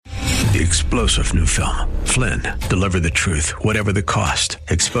The explosive new film, Flynn, deliver the truth, whatever the cost,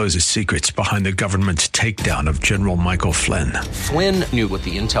 exposes secrets behind the government's takedown of General Michael Flynn. Flynn knew what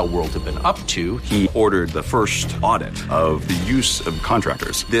the intel world had been up to. He ordered the first audit of the use of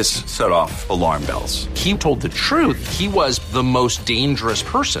contractors. This set off alarm bells. He told the truth. He was the most dangerous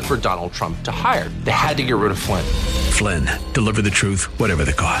person for Donald Trump to hire. They had to get rid of Flynn. Flynn, deliver the truth, whatever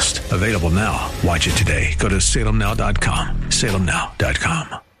the cost. Available now. Watch it today. Go to salemnow.com.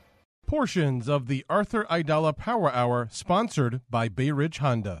 salemnow.com. Portions of the Arthur Aidala Power Hour sponsored by Bay Ridge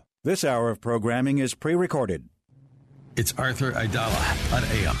Honda. This hour of programming is pre-recorded. It's Arthur Aidala on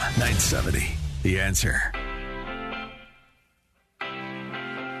AM 970. The Answer.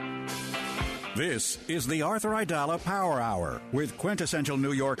 This is the Arthur Aidala Power Hour with quintessential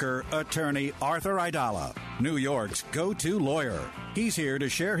New Yorker, attorney Arthur Aidala, New York's go-to lawyer. He's here to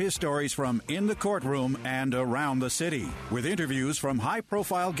share his stories from in the courtroom and around the city, with interviews from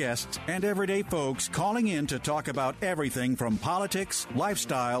high-profile guests and everyday folks calling in to talk about everything from politics,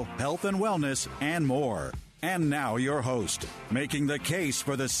 lifestyle, health and wellness, and more. And now your host, making the case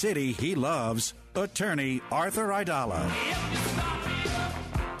for the city he loves, attorney Arthur Aidala.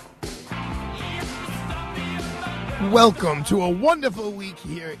 Welcome to a wonderful week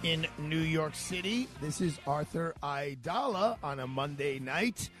here in New York City. This is Arthur Aidala on a Monday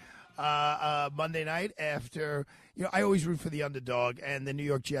night. Monday night after, I always root for the underdog, and the New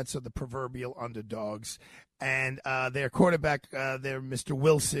York Jets are the proverbial underdogs. And their quarterback, their Mr.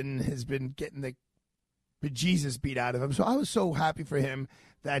 Wilson, has been getting the bejesus beat out of him. So I was so happy for him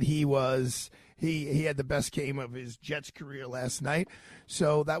that he had the best game of his Jets career last night.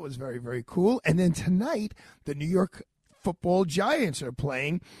 So that was very, very cool. And then tonight, the New York Football Giants are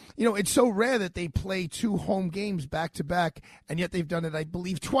playing. It's so rare that they play two home games back to back, and yet they've done it, I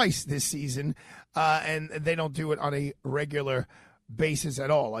believe, twice this season. And they don't do it on a regular basis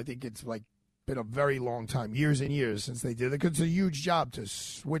at all. I think it's been a very long time, years and years since they did it. It's a huge job to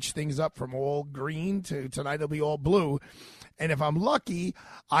switch things up from all green to tonight it'll be all blue. And if I'm lucky,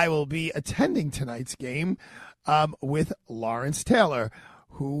 I will be attending tonight's game with Lawrence Taylor,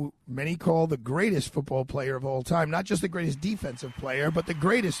 who many call the greatest football player of all time. Not just the greatest defensive player, but the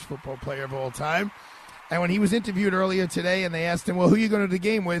greatest football player of all time. And when he was interviewed earlier today and they asked him, well, who are you going to the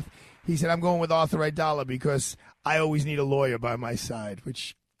game with? He said, I'm going with Arthur Aidala because I always need a lawyer by my side,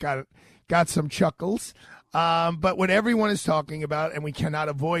 which got some chuckles. But what everyone is talking about, and we cannot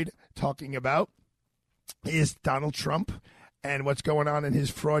avoid talking about, is Donald Trump and what's going on in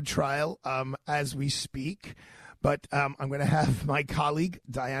his fraud trial as we speak. But I'm going to have my colleague,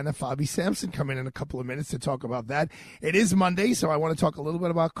 Diana Fabi Sampson, come in a couple of minutes to talk about that. It is Monday, so I want to talk a little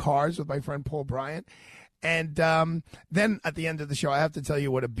bit about cars with my friend Paul Bryant. And then at the end of the show, I have to tell you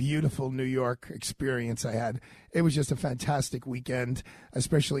what a beautiful New York experience I had. It was just a fantastic weekend,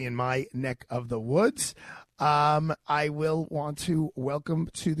 especially in my neck of the woods. I will want to welcome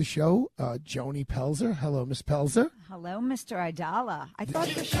to the show Joni Pelzer. Hello, Miss Pelzer. Hello, Mr. Aidala. I thought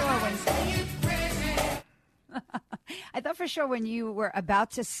for sure when you were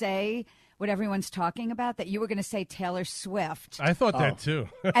about to say what everyone's talking about, that you were going to say Taylor Swift. I thought that too.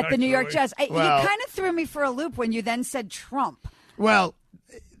 At the New York Jets. You kind of threw me for a loop when you then said Trump. Well,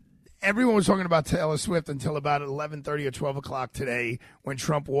 everyone was talking about Taylor Swift until about 11:30 or 12 o'clock today when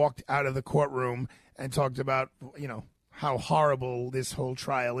Trump walked out of the courtroom and talked about, how horrible this whole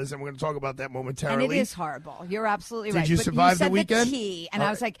trial is. And we're going to talk about that momentarily. And it is horrible. You're absolutely right. Did you survive the weekend? The T, and I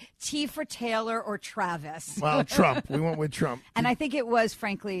was like, T for Taylor or Travis. Well, Trump. We went with Trump. And I think it was,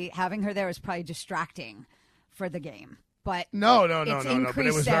 frankly, having her there was probably distracting for the game. But no. But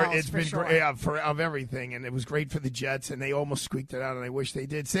it was it's been great of everything, and it was great for the Jets, and they almost squeaked it out, and I wish they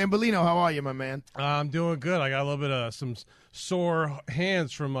did. Sam Bellino, how are you, my man? I'm doing good. I got a little bit of some sore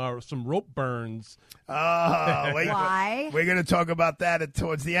hands from some rope burns. Oh, wait, why? We're going to talk about that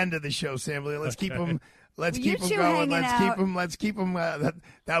towards the end of the show, Sam Bellino. Let's keep them. Let's keep them going. Let's keep them.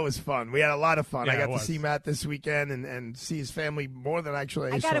 That was fun. We had a lot of fun. Yeah, I got to see Matt this weekend and see his family more than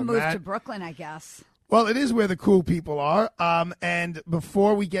actually I saw got to move Matt. to Brooklyn, I guess. Well, it is where the cool people are. And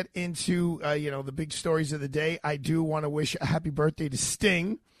before we get into, the big stories of the day, I do want to wish a happy birthday to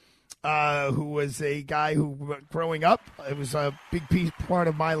Sting, who was a guy who, growing up, it was a big part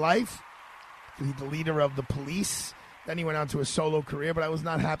of my life. He's the leader of the Police. Then he went on to a solo career, but I was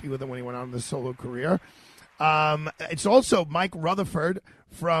not happy with him when he went on the solo career. It's also Mike Rutherford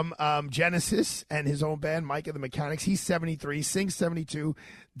from Genesis and his own band, Mike and the Mechanics. He's 73, sings 72.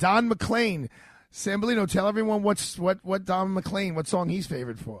 Don McLean. Sam Bellino, tell everyone what Don McLean, what song he's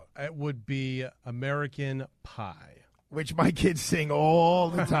favored for. It would be American Pie, which my kids sing all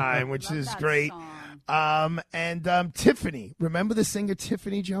the time, which is great. And Tiffany, remember the singer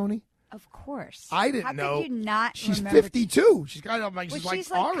Tiffany, Joni? Of course. I didn't How know. Could you not she's remember 52. She's kind of like Well, she's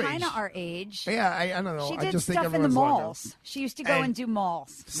she's like our kind age. of our age. Yeah, I don't know. She I did just think stuff in the everyone's like malls. She used to go and do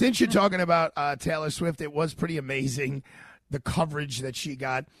malls. Since you're talking about Taylor Swift, it was pretty amazing the coverage that she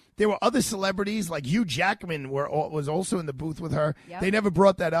got. There were other celebrities like Hugh Jackman was also in the booth with her. Yep. They never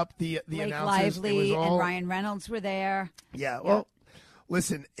brought that up. The Blake announcers. It was Lively all, and Ryan Reynolds were there. Yeah. Well,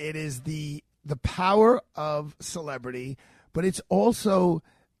 listen, it is the power of celebrity, but it's also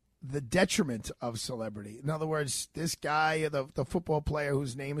the detriment of celebrity. In other words, this guy, the football player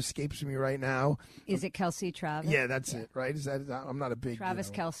whose name escapes me right now. Is it Kelsey Travis? Yeah, that's it, right? Is that? I'm not a big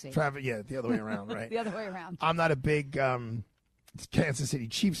Travis Kelce. Travis, yeah, the other way around, right? The other way around. I'm not a big Kansas City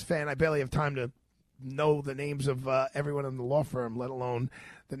Chiefs fan. I barely have time to know the names of everyone in the law firm, let alone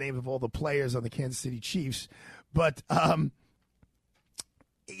the name of all the players on the Kansas City Chiefs. But I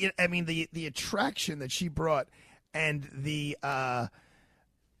mean, the attraction that she brought and the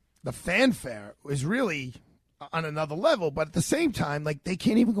fanfare was really on another level. But at the same time, like, they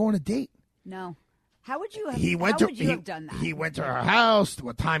can't even go on a date. No. How would you have, have done that? He went to her house,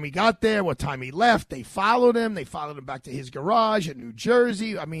 what time he got there, what time he left. They followed him. They followed him back to his garage in New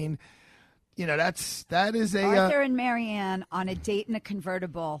Jersey. I mean, you know, that is a Arthur and Marianne on a date in a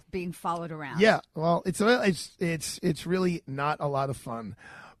convertible being followed around. Yeah, well, it's really not a lot of fun.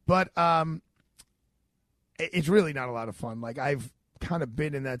 But it's really not a lot of fun. Like, I've kind of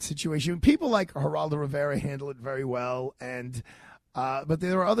been in that situation. People like Geraldo Rivera handle it very well, and but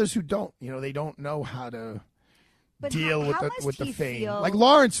there are others who don't. You know, they don't know how to deal with the fame. Like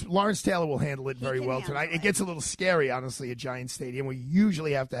Lawrence Taylor will handle it very well tonight. It gets a little scary, honestly, at Giant Stadium. We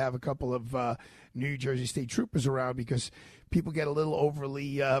usually have to have a couple of New Jersey State Troopers around because people get a little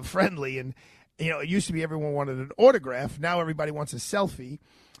overly friendly. And, you know, it used to be everyone wanted an autograph. Now everybody wants a selfie.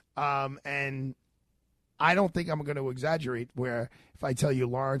 And I don't think I'm going to exaggerate where if I tell you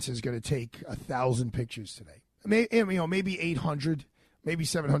Lawrence is going to take 1,000 pictures today. Maybe 800, maybe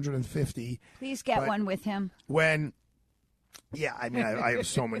 750. Please get one with him. Yeah, I mean, I have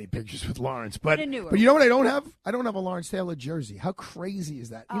so many pictures with Lawrence, but you know what I don't have? I don't have a Lawrence Taylor jersey. How crazy is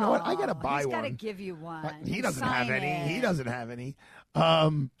that? You know what? I got to buy one. He's got to give you one. He doesn't have any. He doesn't have any.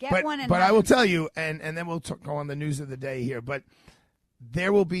 Get one. But I will tell you, and then we'll go on the news of the day here. But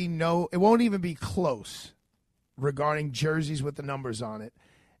there will be it won't even be close regarding jerseys with the numbers on it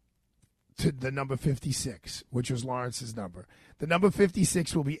to the number 56, which was Lawrence's number. The number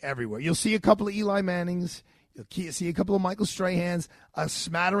 56 will be everywhere. You'll see a couple of Eli Mannings. You'll see a couple of Michael Strahans, a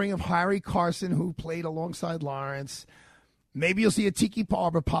smattering of Harry Carson, who played alongside Lawrence. Maybe you'll see a Tiki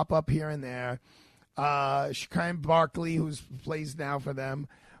Barber pop up here and there. Shaquan Barkley, who plays now for them.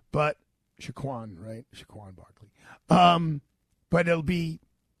 But Shaquan Barkley. But it'll be,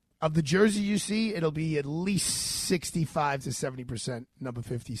 of the jersey you see, it'll be at least 65 to 70% number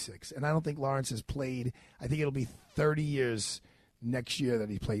 56. And I don't think Lawrence has played. I think it'll be 30 years next year that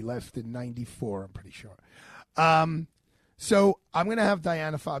he played. Left in 94, I'm pretty sure. So I'm going to have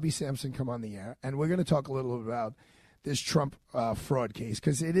Diana Fabi Sampson come on the air, and we're going to talk a little bit about this Trump fraud case,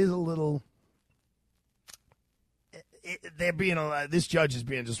 because it is a little. This judge is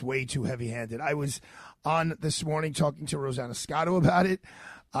being just way too heavy-handed. I was on this morning talking to Rosanna Scotto about it.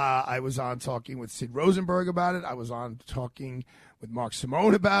 I was on talking with Sid Rosenberg about it. I was on talking with Mark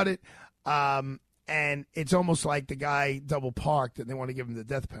Simone about it. And it's almost like the guy double parked and they want to give him the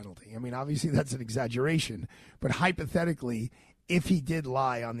death penalty. I mean, obviously that's an exaggeration. But hypothetically, if he did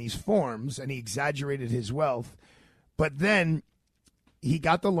lie on these forms and he exaggerated his wealth, but then he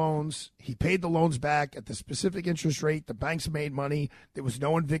got the loans, he paid the loans back at the specific interest rate, the banks made money, there was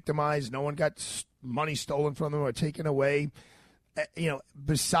no one victimized, no one got money stolen from them or taken away. You know,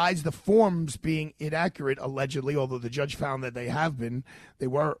 besides the forms being inaccurate, allegedly, although the judge found that they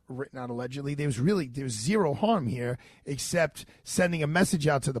were written out allegedly, there's zero harm here except sending a message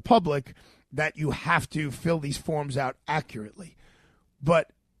out to the public that you have to fill these forms out accurately.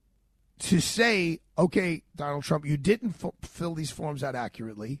 But to say, okay, Donald Trump, you didn't fill these forms out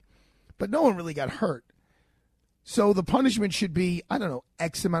accurately, but no one really got hurt. So the punishment should be, I don't know,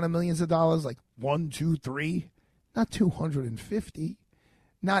 X amount of millions of dollars, like 1, 2, 3. Not 250,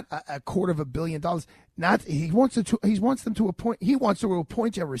 not $250 million. He wants to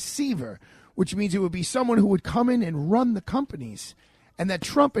appoint a receiver, which means it would be someone who would come in and run the companies, and that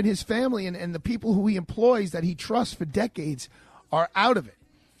Trump and his family and the people who he employs that he trusts for decades are out of it.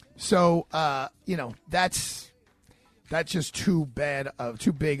 So that's just too big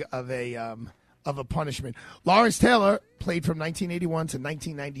of a punishment. Lawrence Taylor played from 1981 to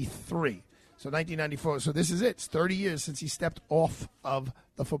 1993. So 1994. So this is it. It's 30 years since he stepped off of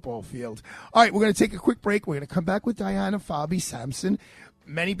the football field. All right, we're going to take a quick break. We're going to come back with Diana Fabi Sampson.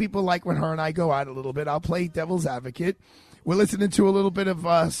 Many people like when her and I go out a little bit. I'll play devil's advocate. We're listening to a little bit of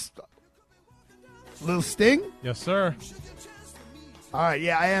Little Sting. Yes, sir. All right,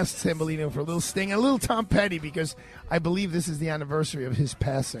 yeah, I asked Sambolino for a little Sting and a little Tom Petty because I believe this is the anniversary of his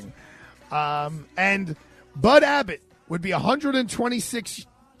passing. And Bud Abbott would be 126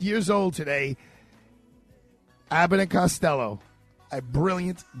 years old today. Abbott and Costello, a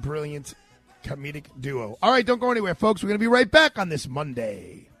brilliant, brilliant comedic duo. All right, don't go anywhere, folks. We're going to be right back on this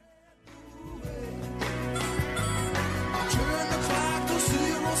Monday.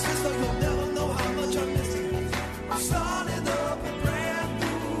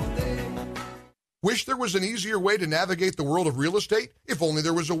 Wish there was an easier way to navigate the world of real estate? If only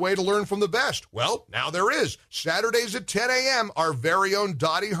there was a way to learn from the best. Well, now there is. Saturdays at 10 a.m., our very own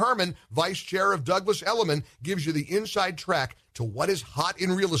Dottie Herman, Vice Chair of Douglas Elliman, gives you the inside track to what is hot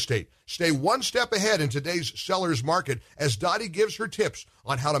in real estate. Stay one step ahead in today's seller's market as Dottie gives her tips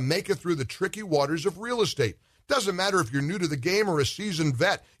on how to make it through the tricky waters of real estate. Doesn't matter if you're new to the game or a seasoned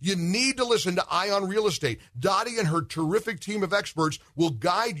vet, you need to listen to Eye on Real Estate. Dottie and her terrific team of experts will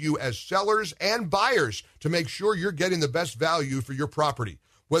guide you as sellers and buyers to make sure you're getting the best value for your property.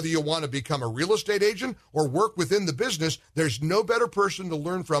 Whether you want to become a real estate agent or work within the business, there's no better person to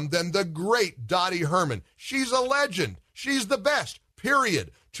learn from than the great Dottie Herman. She's a legend. She's the best,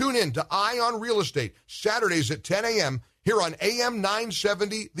 period. Tune in to Eye on Real Estate, Saturdays at 10 a.m. here on AM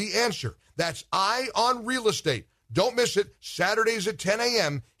 970, The Answer. That's Eye on Real Estate. Don't miss it, Saturdays at 10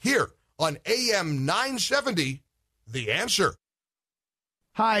 a.m. here on AM 970, The Answer.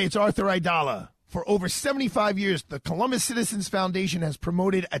 Hi, it's Arthur Aidala. For over 75 years, the Columbus Citizens Foundation has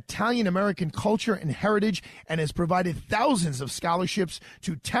promoted Italian-American culture and heritage and has provided thousands of scholarships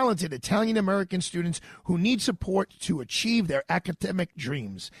to talented Italian-American students who need support to achieve their academic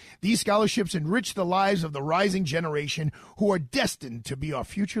dreams. These scholarships enrich the lives of the rising generation who are destined to be our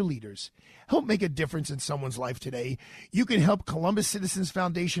future leaders. Help make a difference in someone's life today. You can help Columbus Citizens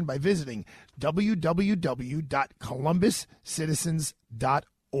Foundation by visiting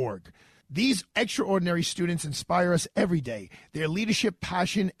www.columbuscitizens.org. These extraordinary students inspire us every day. Their leadership,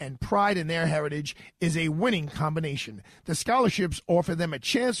 passion, and pride in their heritage is a winning combination. The scholarships offer them a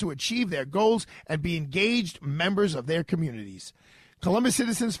chance to achieve their goals and be engaged members of their communities. Columbus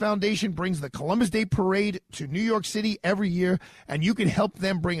Citizens Foundation brings the Columbus Day Parade to New York City every year, and you can help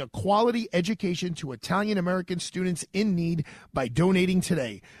them bring a quality education to Italian-American students in need by donating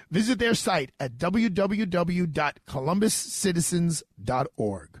today. Visit their site at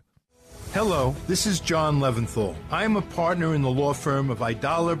www.columbuscitizens.org. Hello, this is John Leventhal. I am a partner in the law firm of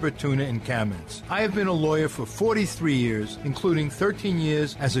Aidala, Bertuna & Kamens. I have been a lawyer for 43 years, including 13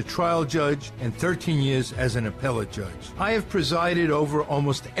 years as a trial judge and 13 years as an appellate judge. I have presided over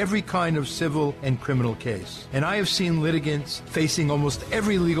almost every kind of civil and criminal case, and I have seen litigants facing almost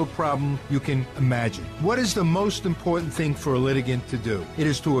every legal problem you can imagine. What is the most important thing for a litigant to do? It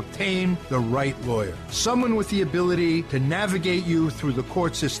is to obtain the right lawyer, someone with the ability to navigate you through the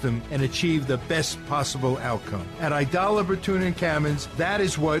court system and achieve the best possible outcome. At Aidala, Bertuna & Kamens, that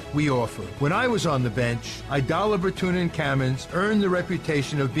is what we offer. When I was on the bench, Aidala, Bertuna & Kamens earned the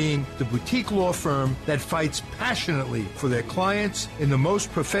reputation of being the boutique law firm that fights passionately for their clients in the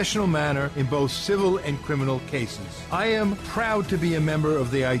most professional manner in both civil and criminal cases. I am proud to be a member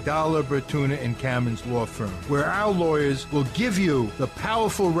of the Aidala, Bertuna & Kamens law firm, where our lawyers will give you the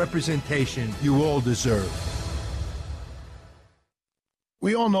powerful representation you all deserve.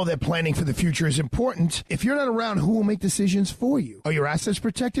 We all know that planning for the future is important. If you're not around, who will make decisions for you? Are your assets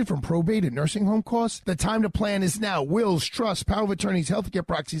protected from probate and nursing home costs? The time to plan is now. Wills, trusts, power of attorneys, healthcare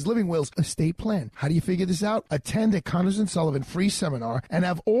proxies, living wills, estate plan. How do you figure this out? Attend a Connors & Sullivan free seminar and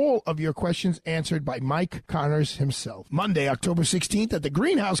have all of your questions answered by Mike Connors himself. Monday, October 16th at the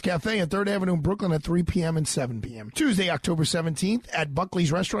Greenhouse Cafe on 3rd Avenue in Brooklyn at 3 p.m. and 7 p.m. Tuesday, October 17th at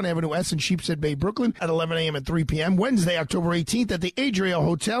Buckley's Restaurant, Avenue S in Sheepshead Bay, Brooklyn at 11 a.m. and 3 p.m. Wednesday, October 18th at the Adria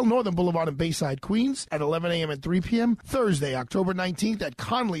Hotel, Northern Boulevard in Bayside, Queens at 11 a.m. and 3 p.m. Thursday, October 19th at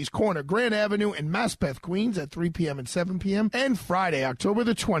Conley's Corner, Grand Avenue in Maspeth, Queens at 3 p.m. and 7 p.m. And Friday, October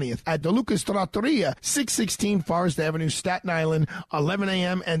the 20th at De Lucas Trattoria, 616 Forest Avenue, Staten Island, 11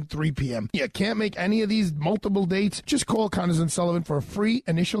 a.m. and 3 p.m. You can't make any of these multiple dates? Just call Connors & Sullivan for a free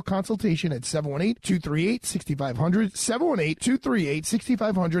initial consultation at 718-238-6500,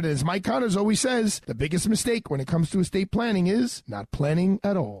 718-238-6500. And as Mike Connors always says, the biggest mistake when it comes to estate planning is not planning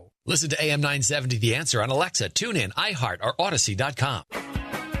at all. Listen to AM 970 The Answer on Alexa, TuneIn, iHeart, or Odyssey.com.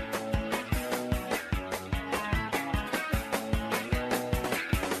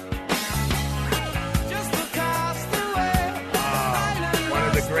 One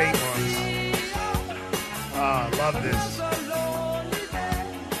of the great ones. Love this.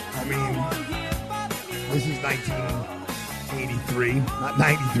 This is 1983, not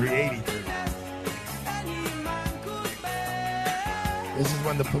 93, 83. This is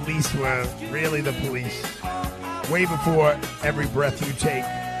when the police were really the police. Way before Every Breath You Take.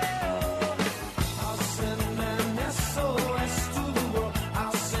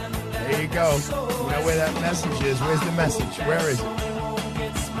 There you go. You know where that message is. Where's the message? Where is it?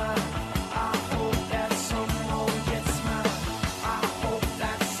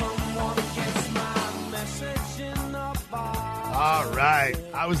 All right.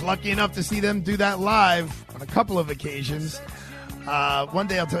 I was lucky enough to see them do that live on a couple of occasions. One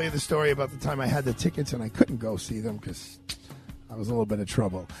day I'll tell you the story about the time I had the tickets and I couldn't go see them because I was in a little bit of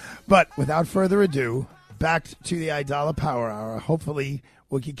trouble. But without further ado, back to the Aidala Power Hour. Hopefully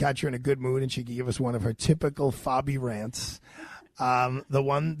we can catch her in a good mood and she can give us one of her typical Fabi rants. The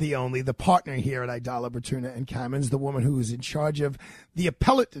one, the only, the partner here at Aidala, Bertuna, and Kamens, the woman who is in charge of the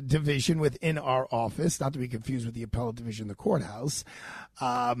appellate division within our office, not to be confused with the appellate division in the courthouse.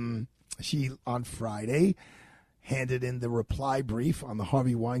 She, on Friday, handed in the reply brief on the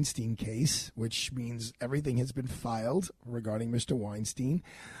Harvey Weinstein case, which means everything has been filed regarding Mr. Weinstein.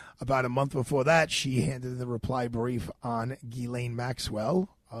 About a month before that, she handed in the reply brief on Ghislaine Maxwell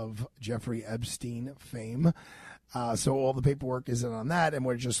of Jeffrey Epstein fame. So all the paperwork is in on that, and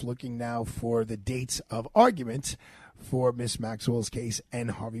we're just looking now for the dates of argument for Miss Maxwell's case and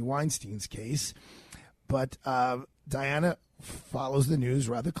Harvey Weinstein's case. But Diana follows the news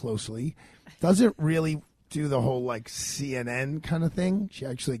rather closely, doesn't really do the whole like CNN kind of thing. She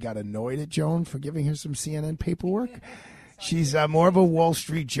actually got annoyed at Joan for giving her some CNN paperwork. She's more of a Wall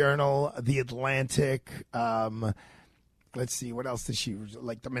Street Journal, The Atlantic. Let's see, what else does she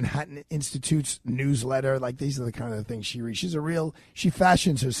like? The Manhattan Institute's newsletter. Like, these are the kind of things she reads. She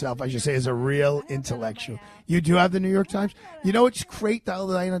fashions herself, I should say, as a real intellectual. You do have the New York Times? You know what's great,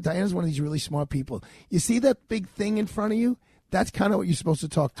 Diana? Diana's one of these really smart people. You see that big thing in front of you? That's kind of what you're supposed to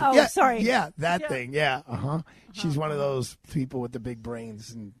talk to. Oh, yeah, sorry. Yeah, that thing. Yeah, She's one of those people with the big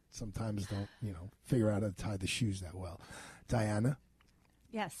brains and sometimes don't, figure out how to tie the shoes that well. Diana?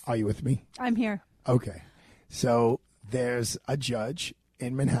 Yes. Are you with me? I'm here. Okay. So there's a judge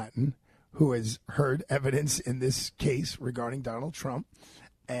in Manhattan who has heard evidence in this case regarding Donald Trump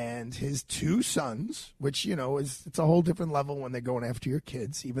and his two sons, which, it's a whole different level when they're going after your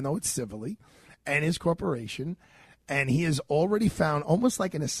kids, even though it's civilly, and his corporation. And he has already found, almost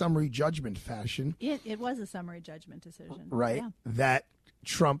like in a summary judgment fashion. It was a summary judgment decision. Right. Yeah. That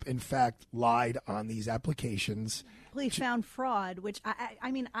Trump, in fact, lied on these applications. Well, he found fraud, which,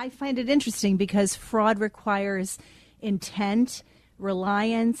 I find it interesting because fraud requires intent,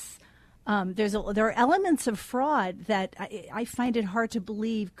 reliance. There are elements of fraud that I find it hard to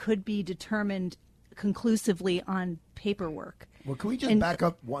believe could be determined conclusively on paperwork. Well, can we just back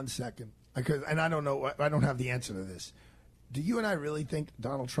up 1 second? And I don't know, I don't have the answer to this. Do you and I really think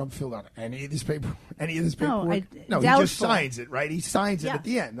Donald Trump filled out any of this paperwork? No, he just signs it, right? He signs it at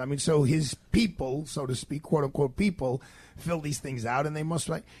the end. I mean, so his people, so to speak, quote unquote people, fill these things out, and they must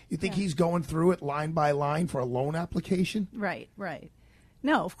like. You think he's going through it line by line for a loan application? Right.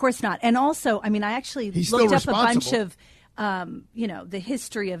 No, of course not. And also, I actually looked up a bunch of, the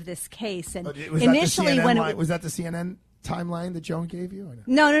history of this case, and initially was that the CNN timeline that Joan gave you? Or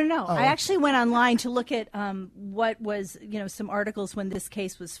no? Oh. I actually went online to look at what was, some articles when this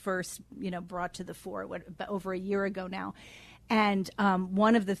case was first, brought to the fore, over a year ago now. And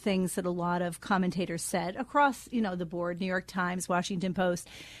one of the things that a lot of commentators said across, the board, New York Times, Washington Post,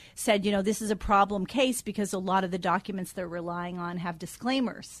 said, this is a problem case because a lot of the documents they're relying on have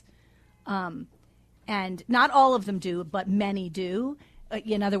disclaimers. And not all of them do, but many do.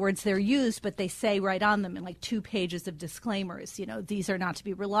 In other words, they're used, but they say right on them in like 2 pages of disclaimers. These are not to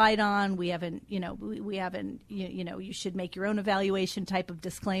be relied on. We haven't, you should make your own evaluation type of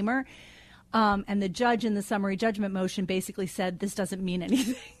disclaimer. And the judge in the summary judgment motion basically said this doesn't mean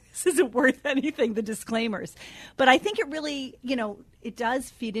anything. This isn't worth anything, the disclaimers. But I think it really, it does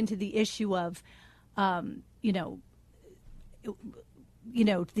feed into the issue of,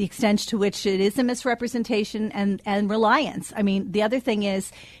 the extent to which it is a misrepresentation and reliance. I mean, the other thing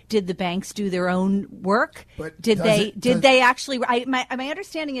is, did the banks do their own work? But did they actually? My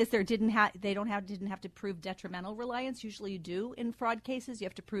understanding is they didn't have to prove detrimental reliance. Usually, you do in fraud cases. You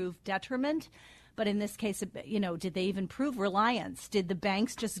have to prove detriment. But in this case, did they even prove reliance? Did the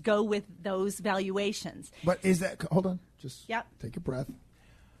banks just go with those valuations? But is that? Hold on, just take a breath.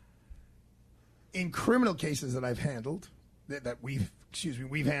 In criminal cases that I've handled, that we've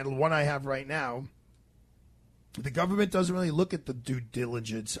handled, one I have right now, the government doesn't really look at the due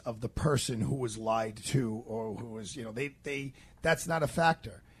diligence of the person who was lied to or who was, that's not a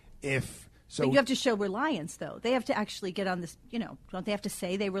factor. If So but you have to show reliance, though. They have to actually get on this, don't they have to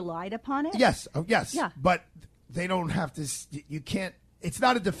say they relied upon it? Yes. Yes. Yeah. But they don't have to. You can't. It's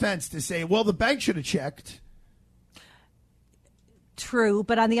not a defense to say, well, the bank should have checked. True.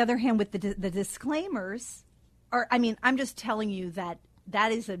 But on the other hand, with the disclaimers, I'm just telling you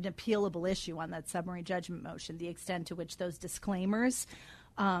that is an appealable issue on that summary judgment motion, the extent to which those disclaimers,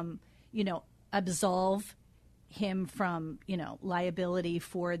 absolve him from, liability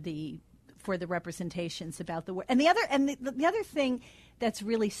for the representations about the work. And the other thing that's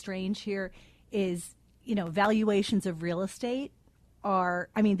really strange here is, valuations of real estate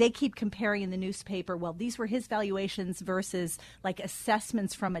they keep comparing in the newspaper, well, these were his valuations versus like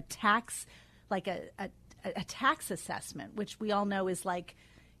assessments from a tax, like a tax assessment, which we all know is like,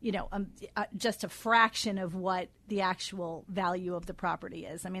 just a fraction of what the actual value of the property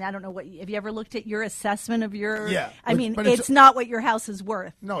is. I mean, I don't know have you ever looked at your assessment of your, but it's not what your house is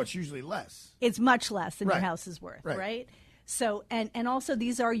worth. No, it's usually less. It's much less than your house is worth, right? So, and also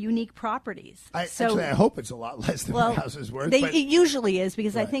these are unique properties. I hope it's a lot less than my house is worth. It usually is,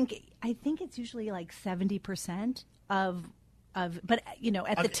 because I think it's usually like 70% of but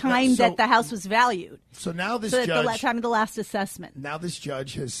at the time that the house was valued. So now this judge, at the time of the last assessment. Now this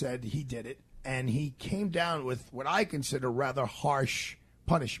judge has said he did it, and he came down with what I consider rather harsh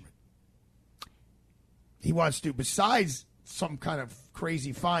punishment. He wants to, besides some kind of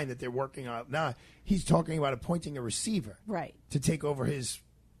crazy fine that they're working on now, he's talking about appointing a receiver, right, to take over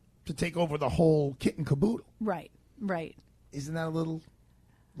the whole kit and caboodle. Right. Isn't that a little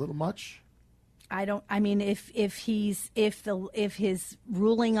much? If his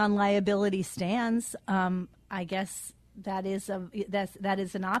ruling on liability stands, I guess that is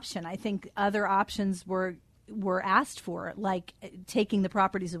an option. I think other options were asked for, like taking the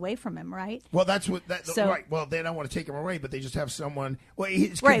properties away from him, right? Well, that's what right. Well, they don't want to take him away, but they just have someone. Well,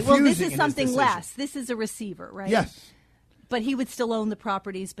 it's right. Well, this is in something less. This is a receiver, right? Yes. But he would still own the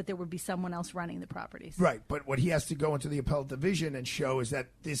properties, but there would be someone else running the properties. Right, but what he has to go into the appellate division and show is that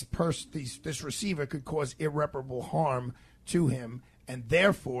this receiver could cause irreparable harm to him, and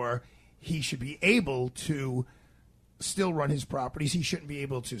therefore he should be able to still run his properties. He shouldn't be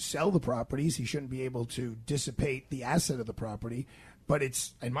able to sell the properties. He shouldn't be able to dissipate the asset of the property. But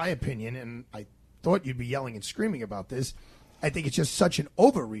it's, in my opinion, and I thought you'd be yelling and screaming about this, I think it's just such an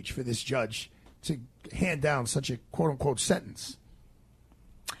overreach for this judge to hand down such a quote-unquote sentence.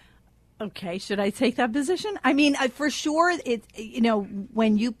 Okay, should I take that position? I mean, for sure,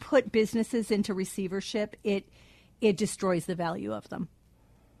 when you put businesses into receivership, it destroys the value of them.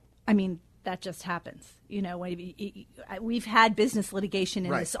 I mean, that just happens. We've had business litigation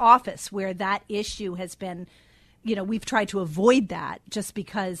in this office where that issue has been, we've tried to avoid that just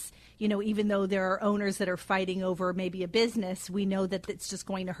because, even though there are owners that are fighting over maybe a business, we know that it's just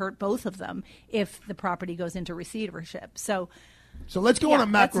going to hurt both of them if the property goes into receivership. So let's go on a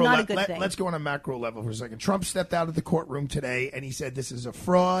macro level. Let's go on a macro level for a second. Trump stepped out of the courtroom today and he said this is a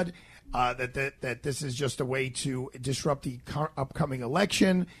fraud, that this is just a way to disrupt the upcoming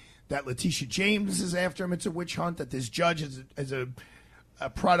election, that Letitia James is after him. It's a witch hunt, that this judge is a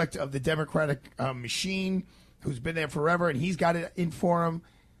product of the Democratic machine who's been there forever, and he's got it in for him.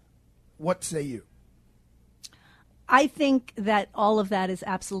 What say you? I think that all of that is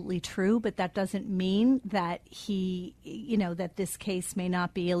absolutely true, but that doesn't mean that that this case may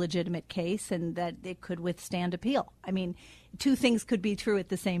not be a legitimate case and that it could withstand appeal. I mean, two things could be true at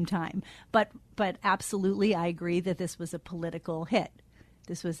the same time. But absolutely, I agree that this was a political hit.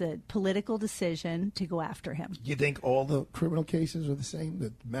 This was a political decision to go after him. You think all the criminal cases are the same?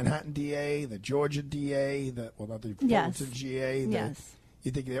 The Manhattan DA, the Georgia DA, not the Fulton GA? Yes.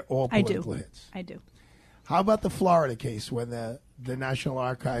 You think they're all political hits? I do. How about the Florida case when the National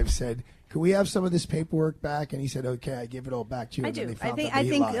Archives said, "Can we have some of this paperwork back?" And he said, "Okay, I give it all back to you." I do.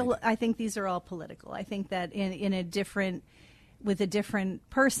 I think these are all political. I think that with a different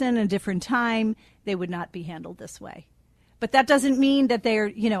person, a different time, they would not be handled this way. But that doesn't mean that they're,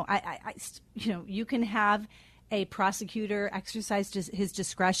 you can have a prosecutor exercise his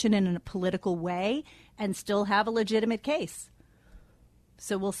discretion in a political way and still have a legitimate case.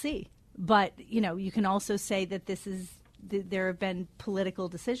 So we'll see. But, you can also say that there have been political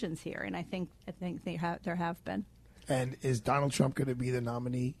decisions here, and I think there have been. And is Donald Trump going to be the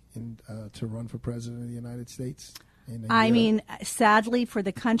nominee to run for president of the United States? Sadly for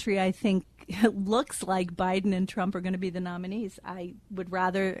the country, I think it looks like Biden and Trump are going to be the nominees. I would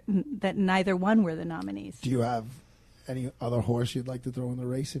rather that neither one were the nominees. Do you have any other horse you'd like to throw in the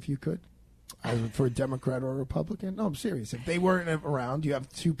race if you could? For a Democrat or a Republican? No, I'm serious. If they weren't around, you have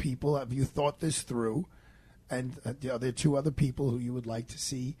two people. Have you thought this through? And are there two other people who you would like to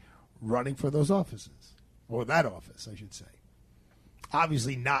see running for those offices, or that office, I should say.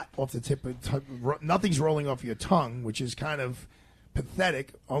 Obviously not off the tip of nothing's rolling off your tongue, which is kind of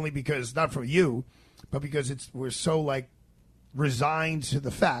pathetic, only because, not for you, but because we're so, like, resigned to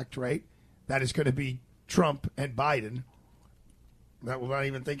the fact, right, that it's going to be Trump and Biden, that we're not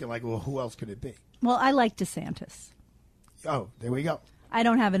even thinking, like, well, who else could it be? Well, I like DeSantis. Oh, there we go. I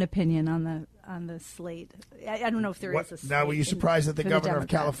don't have an opinion on the slate. I don't know if there is a slate. Now, were you surprised that the governor of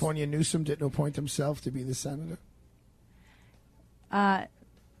Democrats. California, Newsom, didn't appoint himself to be the senator?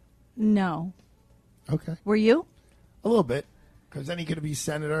 No. Okay. Were you? A little bit, because then he could be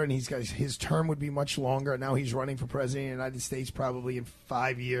senator, and his term would be much longer. Now he's running for president of the United States probably in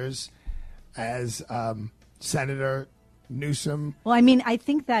 5 years as Senator Newsom. Well, I mean, I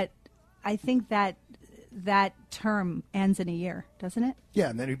think that term ends in a year, doesn't it?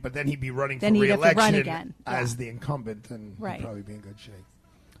 Yeah, and but then he'd be running then for he'd have to run re-election again. as the incumbent, and Right. he'd probably be in good shape.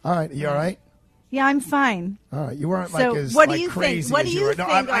 All right, you all right? Yeah, I'm fine. All right, you weren't So, as what do like you crazy think? What as do you you were. No,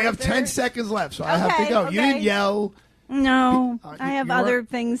 think, I have Arthur? 10 seconds left, so I have to go. You Okay. didn't yell. No, I have you other weren't-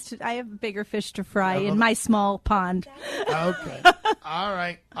 things to. I have bigger fish to fry in my small pond. Okay. All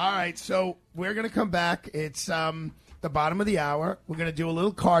right. So we're going to come back. It's the bottom of the hour. We're going to do a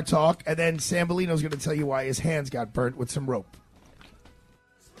little car talk, and then Sam Bellino's going to tell you why his hands got burnt with some rope.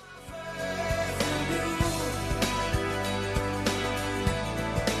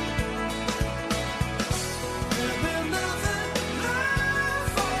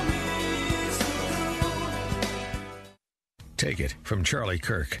 Take it from Charlie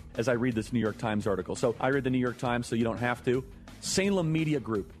Kirk. As I read this New York Times article, so I read the New York Times so you don't have to. Salem Media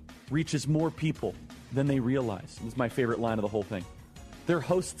Group reaches more people than they realize. This is my favorite line of the whole thing. Their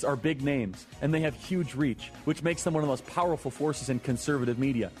hosts are big names, and they have huge reach, which makes them one of the most powerful forces in conservative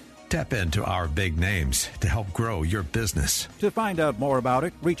media. Tap into our big names to help grow your business. To find out more about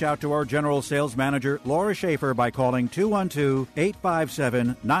it, reach out to our General Sales Manager, Laura Schaefer, by calling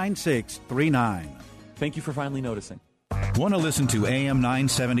 212-857-9639. Thank you for finally noticing. Want to listen to AM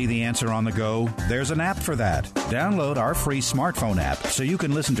 970 The Answer on the go? There's an app for that. Download our free smartphone app so you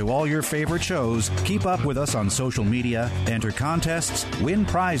can listen to all your favorite shows, keep up with us on social media, enter contests, win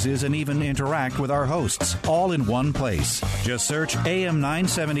prizes, and even interact with our hosts, all in one place. Just search AM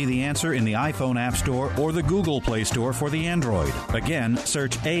 970 The Answer in the iPhone App Store or the Google Play Store for the Android. Again,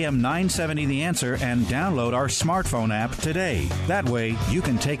 search AM 970 The Answer and download our smartphone app today. That way, you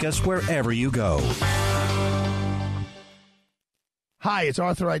can take us wherever you go. Hi, it's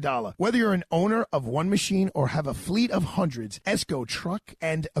Arthur Aidala. Whether you're an owner of one machine or have a fleet of hundreds, ESCO Truck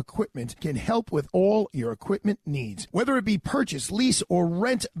and Equipment can help with all your equipment needs. Whether it be purchase, lease, or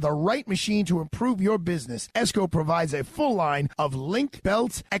rent the right machine to improve your business, ESCO provides a full line of link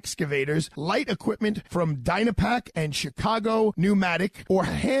belts, excavators, light equipment from Dynapack and Chicago Pneumatic, or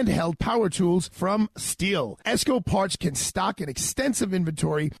handheld power tools from Steel. ESCO Parts can stock an extensive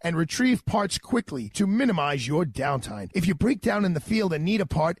inventory and retrieve parts quickly to minimize your downtime. If you break down in the field and need a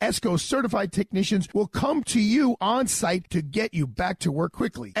part, ESCO certified technicians will come to you on site to get you back to work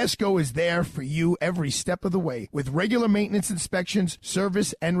quickly. ESCO is there for you every step of the way with regular maintenance inspections,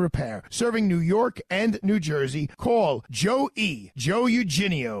 service, and repair. Serving New York and New Jersey, call Joe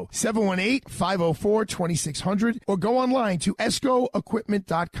Eugenio, 718-504-2600, or go online to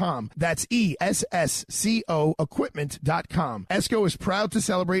escoequipment.com. That's ESSCO equipment.com. ESCO is proud to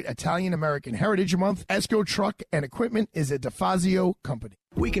celebrate Italian American Heritage Month. ESCO Truck and Equipment is a DeFazio company.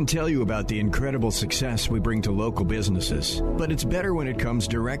 We can tell you about the incredible success we bring to local businesses, but it's better when it comes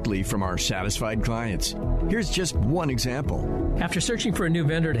directly from our satisfied clients. Here's just one example. After searching for a new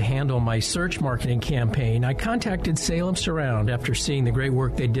vendor to handle my search marketing campaign, I contacted Salem Surround after seeing the great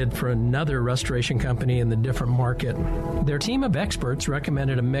work they did for another restoration company in the different market. Their team of experts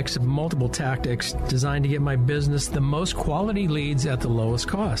recommended a mix of multiple tactics designed to get my business the most quality leads at the lowest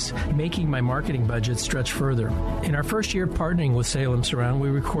cost, making my marketing budget stretch further. In our first year partnering with Salem Surround, we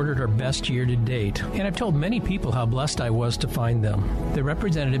recorded our best year to date, and I've told many people how blessed I was to find them. The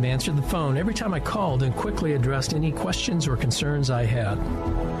representative answered the phone every time I called and quickly addressed any questions or concerns I had.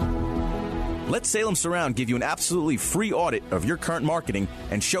 Let Salem Surround give you an absolutely free audit of your current marketing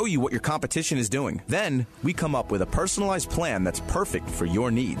and show you what your competition is doing. Then, we come up with a personalized plan that's perfect for your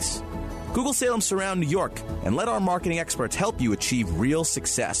needs. Google Salem Surround New York and let our marketing experts help you achieve real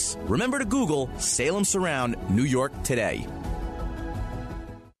success. Remember to Google Salem Surround New York today.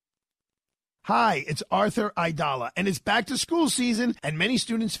 Hi, it's Arthur Aidala, and it's back to school season, and many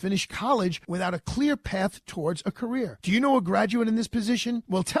students finish college without a clear path towards a career. Do you know a graduate in this position?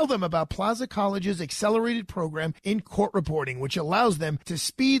 Well, tell them about Plaza College's accelerated program in court reporting, which allows them to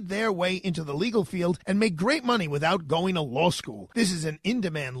speed their way into the legal field and make great money without going to law school. This is an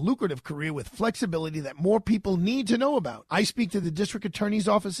in-demand, lucrative career with flexibility that more people need to know about. I speak to the district attorney's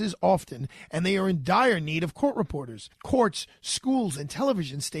offices often, and they are in dire need of court reporters. Courts, schools, and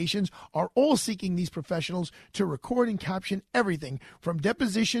television stations are all seeking these professionals to record and caption everything from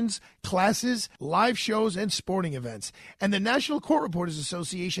depositions, classes, live shows, and sporting events. And the National Court Reporters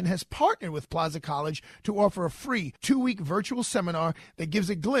Association has partnered with Plaza College to offer a free 2-week virtual seminar that gives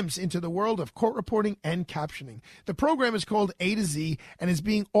a glimpse into the world of court reporting and captioning. The program is called A to Z and is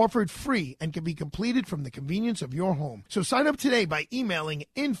being offered free and can be completed from the convenience of your home. So sign up today by emailing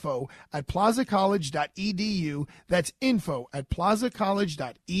info@plazacollege.edu. That's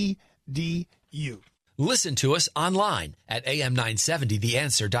info@plazacollege.edu. Listen to us online at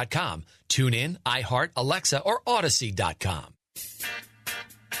am970theanswer.com. Tune in, iHeart, Alexa, or Odyssey.com.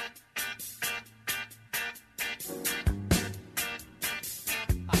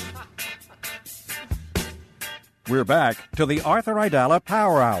 We're back to the Arthur Aidala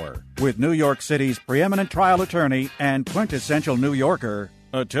Power Hour with New York City's preeminent trial attorney and quintessential New Yorker,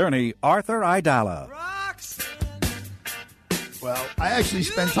 Attorney Arthur Aidala. Well, I actually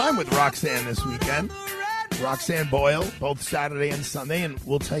spent time with Roxanne this weekend. Roxanne Boyle, both Saturday and Sunday, and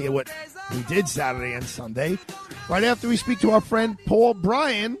we'll tell you what we did Saturday and Sunday. Right after we speak to our friend Paul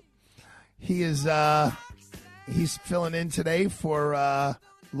Bryan, he is he's filling in today for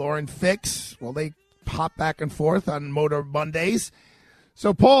Lauren Fix. Well, they pop back and forth on Motor Mondays.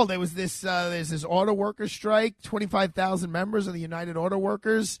 So, Paul, there's this auto workers strike, 25,000 members of the United Auto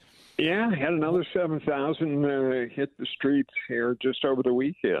Workers. Yeah, had another 7,000 hit the streets here just over the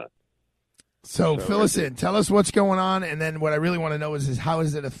weekend. So fill us in. Tell us what's going on, and then what I really want to know is how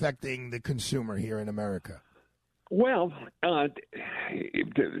is it affecting the consumer here in America? Well, as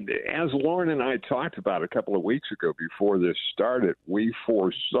Lauren and I talked about a couple of weeks ago before this started, we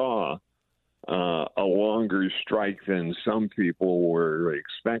foresaw a longer strike than some people were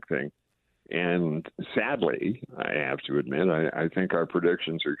expecting. And sadly, I have to admit, I think our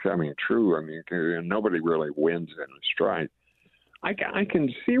predictions are coming true. I mean, nobody really wins in a strike. I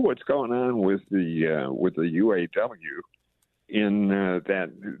can see what's going on with the UAW in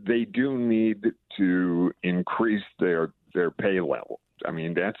that they do need to increase their pay level. I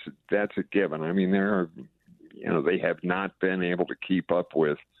mean, that's a given. I mean, they have not been able to keep up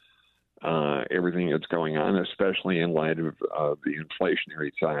with everything that's going on, especially in light of the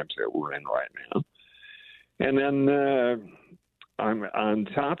inflationary times that we're in right now. And then on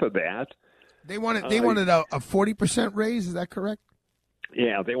top of that, they wanted a 40% raise. Is that correct?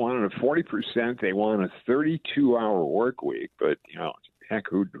 Yeah, they wanted a 40%. They want a 32-hour work week, but heck,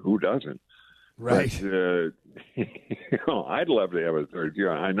 who doesn't? Right. But, I'd love to have a 32.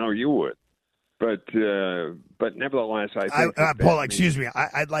 I know you would. But nevertheless, I think Paul, excuse me.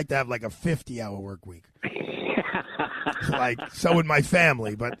 I'd like to have like a 50-hour work week. So would my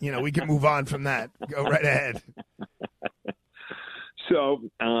family, but we can move on from that. Go right ahead. So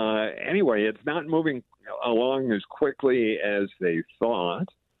anyway, it's not moving along as quickly as they thought,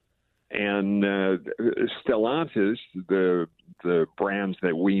 and Stellantis, the brands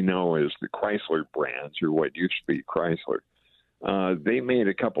that we know as the Chrysler brands, or what used to be Chrysler. They made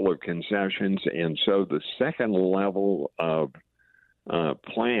a couple of concessions, and so the second level of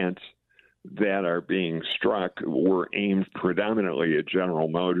plants that are being struck were aimed predominantly at General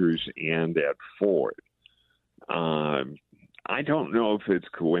Motors and at Ford. I don't know if it's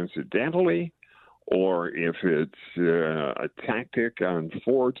coincidentally or if it's a tactic on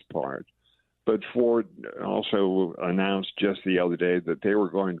Ford's part, but Ford also announced just the other day that they were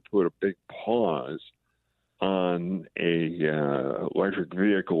going to put a big pause on a electric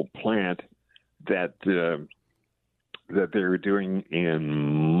vehicle plant that they're doing in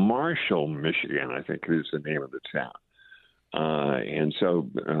Marshall, Michigan, I think is the name of the town. And so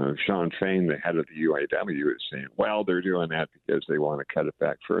Sean Fain, the head of the UAW, is saying, well, they're doing that because they want to cut it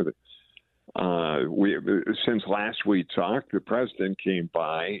back further. Since last we talked, the president came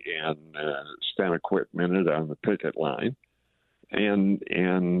by and spent a quick minute on the picket line. And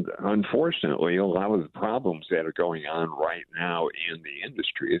unfortunately, a lot of the problems that are going on right now in the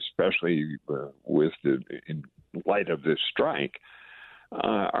industry, especially in light of this strike,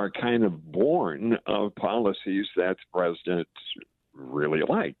 are kind of born of policies that the president really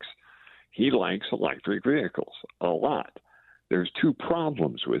likes. He likes electric vehicles a lot. There's two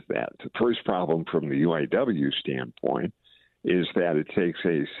problems with that. The first problem from the UAW standpoint is that it takes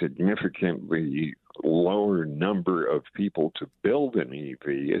a significantly lower number of people to build an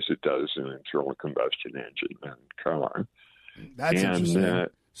EV as it does an internal combustion engine car. That's interesting.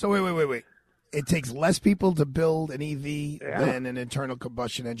 So wait. It takes less people to build an EV than an internal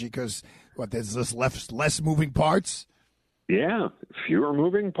combustion engine because, there's less moving parts? Yeah, fewer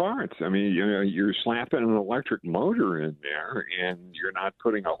moving parts. I mean, you're slapping an electric motor in there, and you're not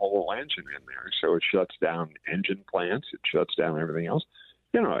putting a whole engine in there. So it shuts down engine plants. It shuts down everything else.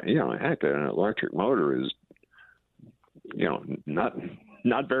 Heck, an electric motor is, not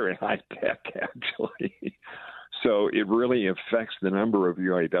very high tech actually. So it really affects the number of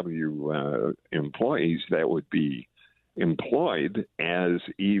UAW employees that would be employed as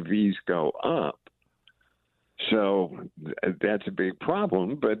EVs go up. So that's a big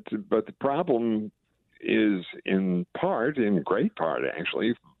problem, but the problem is in great part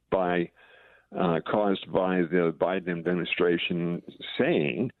actually, caused by the Biden administration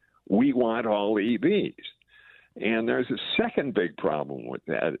saying we want all EVs. And there's a second big problem with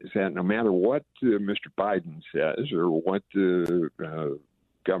that, is that no matter what Mr. Biden says or what Governor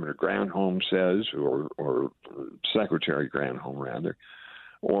Granholm says or Secretary Granholm, rather,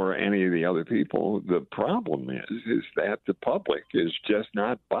 or any of the other people, the problem is that the public is just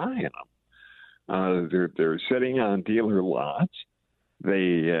not buying them. They're sitting on dealer lots.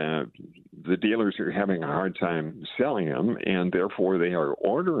 The dealers are having a hard time selling them, and therefore they are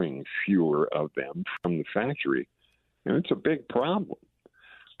ordering fewer of them from the factory. And it's a big problem.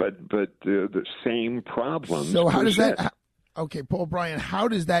 But the same problems. So how does that? Okay, Paul Bryan, how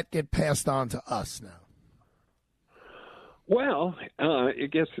does that get passed on to us now? Well,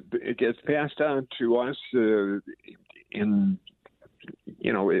 it gets passed on to us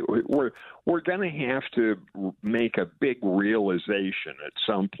we're going to have to make a big realization at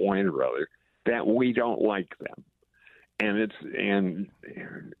some point or other that we don't like them, and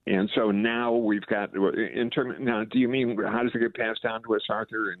so now we've got now. Do you mean how does it get passed on to us,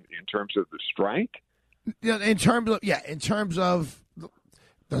 Arthur? In terms of the strike? In terms of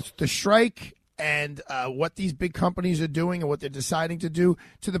the strike. And what these big companies are doing and what they're deciding to do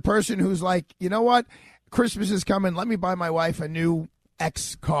to the person who's like, you know what, Christmas is coming. Let me buy my wife a new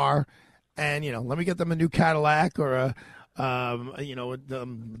X car, and let me get them a new Cadillac or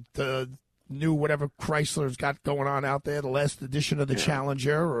the new whatever Chrysler's got going on out there, the last edition of the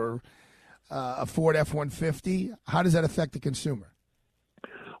Challenger or a Ford F-150. How does that affect the consumer?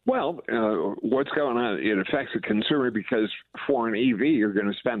 Well, what's going on, it affects the consumer because for an EV, you're going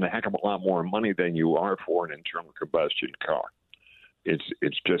to spend a heck of a lot more money than you are for an internal combustion car. It's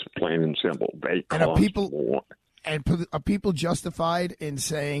just plain and simple. They cost more. And are people justified in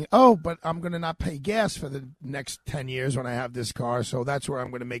saying, oh, but I'm going to not pay gas for the next 10 years when I have this car, so that's where I'm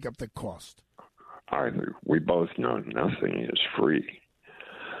going to make up the cost? Arthur, we both know nothing is free.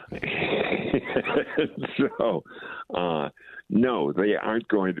 So, no, they aren't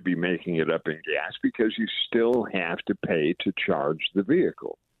going to be making it up in gas because you still have to pay to charge the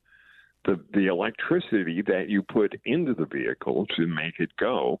vehicle. The electricity that you put into the vehicle to make it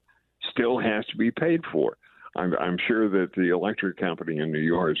go still has to be paid for. I'm sure that the electric company in New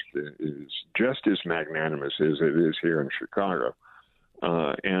York is just as magnanimous as it is here in Chicago.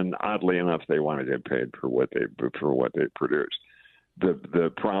 And oddly enough, they want to get paid for what they produce.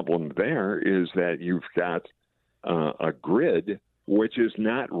 The problem there is that you've got a grid which is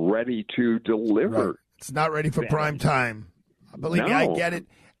not ready to deliver. Right. It's not ready for prime time. Believe me, I get it.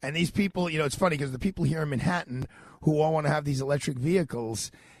 And these people, it's funny because the people here in Manhattan who all want to have these electric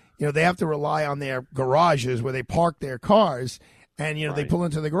vehicles, they have to rely on their garages where they park their cars. And, they pull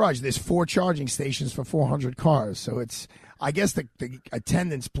into the garage. There's 4 charging stations for 400 cars. So it's, I guess the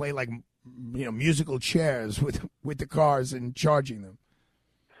attendants play like, musical chairs with the cars and charging them.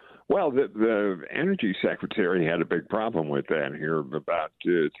 Well, the energy secretary had a big problem with that here about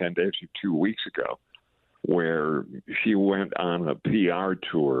 10 days or 2 weeks ago, where she went on a PR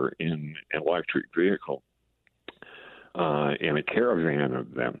tour in an electric vehicle, in a caravan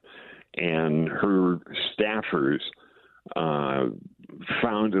of them, and her staffers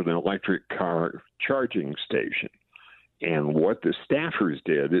found an electric car charging station. And what the staffers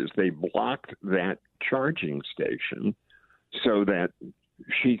did is they blocked that charging station so that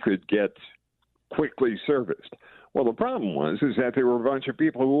she could get quickly serviced. Well, the problem is that there were a bunch of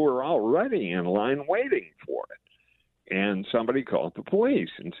people who were already in line waiting for it. And somebody called the police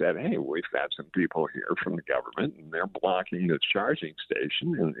and said, hey, we've got some people here from the government, and they're blocking the charging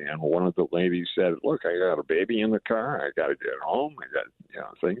station. And one of the ladies said, look, I got a baby in the car. I got to get home. I got,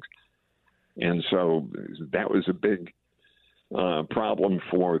 things. And so that was a big problem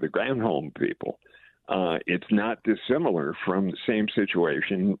for the Granholm people. It's not dissimilar from the same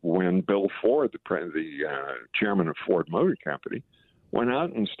situation when Bill Ford, the chairman of Ford Motor Company, went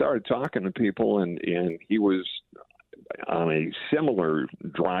out and started talking to people, and he was on a similar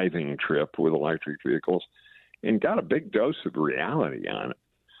driving trip with electric vehicles and got a big dose of reality on it.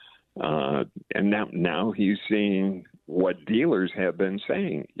 And now he's seeing what dealers have been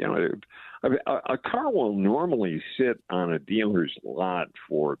saying. You know, a car will normally sit on a dealer's lot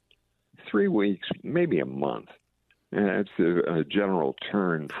for 3 weeks, maybe a month. And that's a general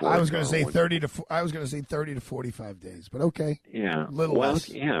turn for. I was going to say 30 to 45 days, but okay. Yeah, a little less.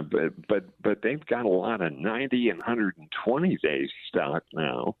 Yeah, but they've got a lot of 90 and 120 days stock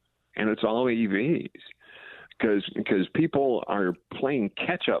now, and it's all EVs. Because people are playing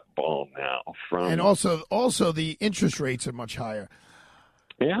catch-up ball now and also the interest rates are much higher.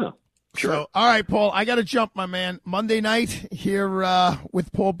 Yeah, sure. So, all right, Paul, I got to jump, my man. Monday night here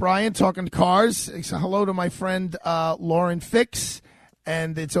with Paul Bryant talking cars. So hello to my friend Lauren Fix,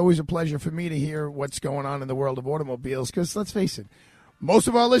 and it's always a pleasure for me to hear what's going on in the world of automobiles. Because let's face it, most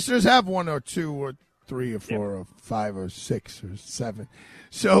of our listeners have one or two or three or four or five or six or seven.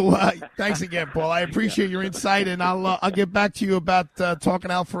 So thanks again, Paul. I appreciate your insight, and I'll get back to you about talking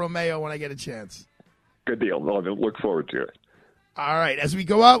Alfa Romeo when I get a chance. Good deal. I'll look forward to it. All right. As we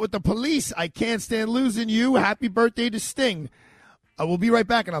go out with the Police, I Can't Stand Losing You. Happy birthday to Sting. We'll be right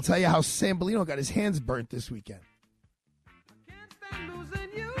back, and I'll tell you how Sam Bellino got his hands burnt this weekend.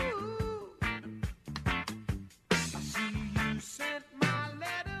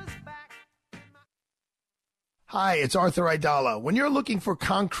 Hi, it's Arthur Aidala. When you're looking for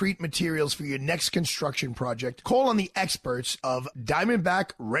concrete materials for your next construction project, call on the experts of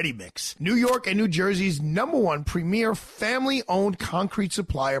Diamondback Ready Mix, New York and New Jersey's #1 premier family-owned concrete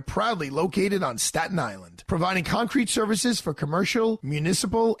supplier, proudly located on Staten Island, providing concrete services for commercial,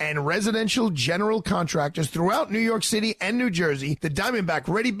 municipal, and residential general contractors throughout New York City and New Jersey. The Diamondback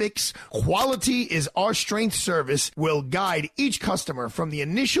Ready Mix quality is our strength service will guide each customer from the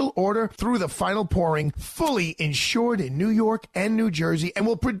initial order through the final pouring, fully insured in New York and New Jersey, and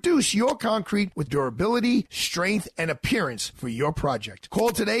will produce your concrete with durability, strength, and appearance for your project. Call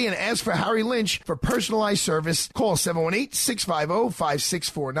today and ask for Harry Lynch for personalized service. Call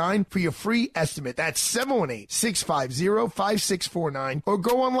 718-650-5649 for your free estimate. That's 718-650-5649, or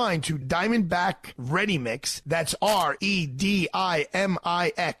go online to Diamondback Ready Mix. That's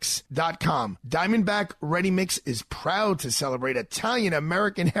REDIMIX.com. Diamondback Ready Mix is proud to celebrate Italian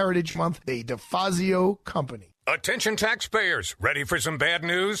American Heritage Month, the DeFazio Company. Attention taxpayers, ready for some bad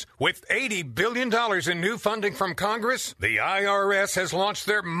news? With $80 billion in new funding from Congress, the IRS has launched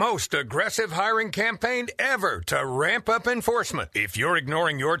their most aggressive hiring campaign ever to ramp up enforcement. If you're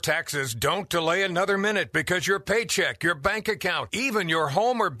ignoring your taxes, don't delay another minute, because your paycheck, your bank account, even your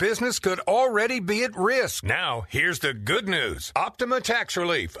home or business could already be at risk. Now, here's the good news. Optima Tax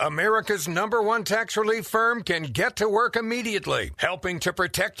Relief, America's #1 tax relief firm, can get to work immediately, helping to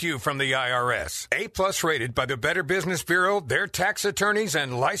protect you from the IRS. A+ rated by the Better Business Bureau, their tax attorneys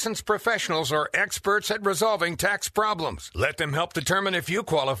and licensed professionals are experts at resolving tax problems. Let them help determine if you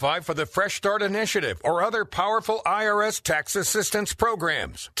qualify for the Fresh Start Initiative or other powerful IRS tax assistance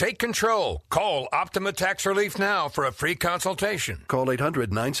programs. Take control. Call Optima Tax Relief now for a free consultation. Call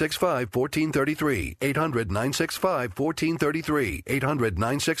 800-965-1433. 800-965-1433.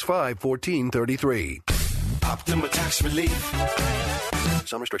 800-965-1433. Optima Tax Relief.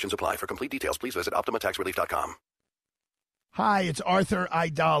 Some restrictions apply. For complete details, please visit OptimaTaxRelief.com. Hi, it's Arthur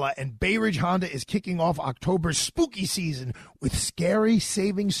Aidala, and Bay Ridge Honda is kicking off October's spooky season with scary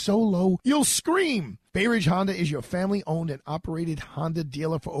savings so low you'll scream. Bay Ridge Honda is your family-owned and operated Honda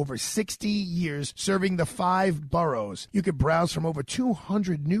dealer for over 60 years, serving the 5 boroughs. You can browse from over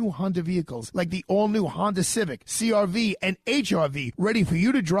 200 new Honda vehicles, like the all-new Honda Civic, CR-V, and HR-V, ready for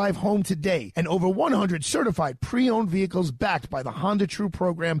you to drive home today, and over 100 certified pre-owned vehicles backed by the Honda True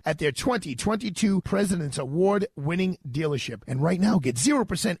program at their 2022 President's Award-winning dealership. And right now, get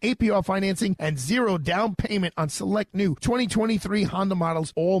 0% APR financing and 0 down payment on select new 2023 Honda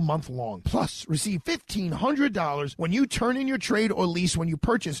models all month long. Plus, receive $1,500 when you turn in your trade or lease when you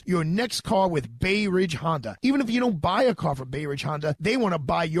purchase your next car with Bay Ridge Honda. Even if you don't buy a car from Bay Ridge Honda, they want to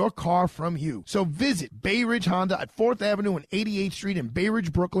buy your car from you. So visit Bay Ridge Honda at 4th Avenue and 88th Street in Bay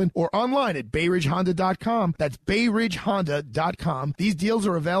Ridge, Brooklyn, or online at BayRidgeHonda.com. That's BayRidgeHonda.com. These deals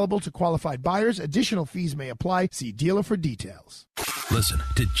are available to qualified buyers. Additional fees may apply. See dealer for details. Listen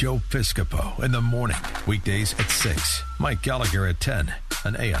to Joe Piscopo in the morning, weekdays at 6. Mike Gallagher at 10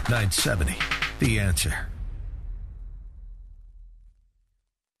 on AM 970. The Answer.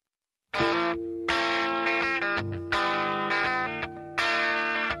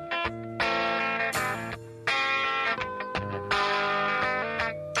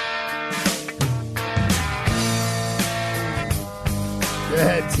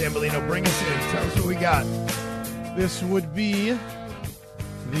 ahead, Sambolino. Bring us in. Tell us what we got. This would be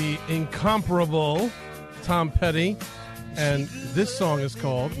the incomparable Tom Petty, and this song is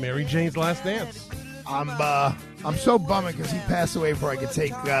called Mary Jane's Last Dance. I'm so bummed because he passed away before I could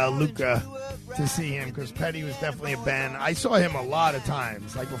take Luca to see him, because Petty was definitely a band. I saw him a lot of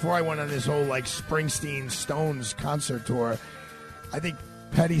times. Like before I went on this whole like Springsteen Stones concert tour, I think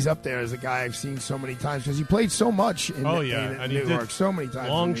Petty's up there as a guy I've seen so many times because he played so much in New York, so many times.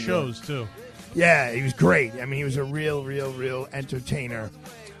 Long shows too. Yeah, he was great. I mean, he was a real entertainer.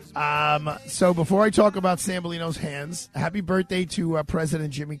 So before I talk about Sambolino's hands, happy birthday to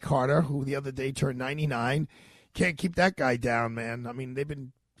President Jimmy Carter, who the other day turned 99. Can't keep that guy down, man. I mean,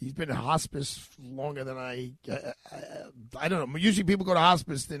 he's been in hospice longer than I don't know. Usually people go to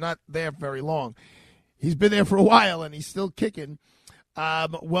hospice, they're not there very long. He's been there for a while, and he's still kicking.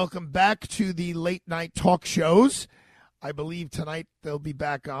 Welcome back to the late night talk shows. I believe tonight they'll be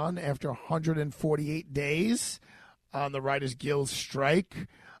back on after 148 days on the Writers Guild strike.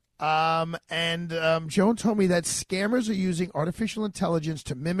 Joan told me that scammers are using artificial intelligence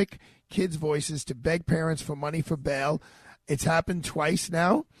to mimic kids' voices to beg parents for money for bail. It's happened twice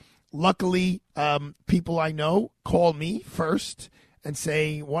now. Luckily, people I know call me first and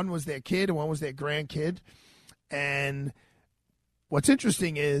say one was their kid and one was their grandkid. And what's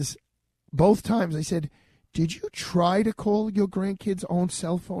interesting is both times I said, did you try to call your grandkid's own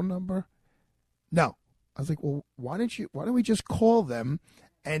cell phone number? No. I was like, well, why don't we just call them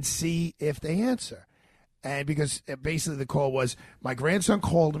and see if they answer? And because basically the call was, my grandson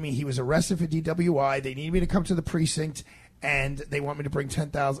called me. He was arrested for DWI. They need me to come to the precinct, and they want me to bring it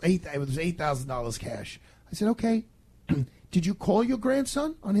was $8,000 cash. I said, okay. Did you call your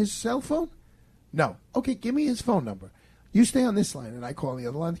grandson on his cell phone? No. Okay, give me his phone number. You stay on this line, and I call the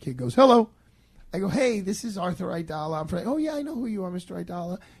other line. The kid goes, hello. I go, hey, this is Arthur Aidala. I'm from, oh, yeah, I know who you are, Mr.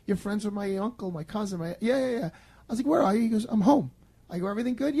 Aidala. You're friends with my uncle, my cousin. Yeah. I was like, where are you? He goes, I'm home. I go,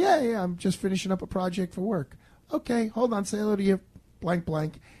 everything good? Yeah, I'm just finishing up a project for work. Okay, hold on, say hello to you,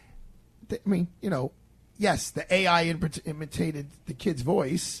 blank. Yes, the AI imitated the kid's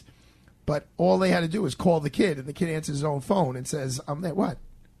voice, but all they had to do was call the kid, and the kid answers his own phone and says, I'm there. What?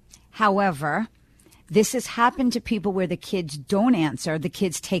 However, this has happened to people where the kids don't answer, the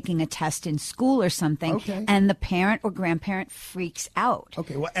kid's taking a test in school or something, and the parent or grandparent freaks out.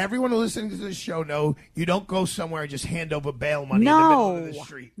 Okay, well, everyone listening to this show know you don't go somewhere and just hand over bail money in the middle of the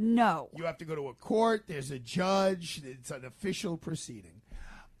street. No. You have to go to a court. There's a judge. It's an official proceeding.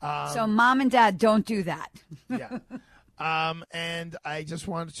 So mom and dad, don't do that. Yeah. And I just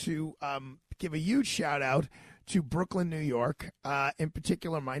wanted to give a huge shout out to Brooklyn, New York, in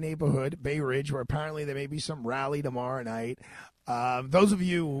particular my neighborhood, Bay Ridge, where apparently there may be some rally tomorrow night. Those of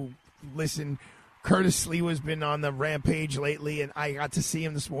you who listen, Curtis Lee has been on the rampage lately, and I got to see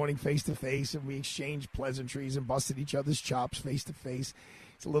him this morning face-to-face, and we exchanged pleasantries and busted each other's chops face-to-face.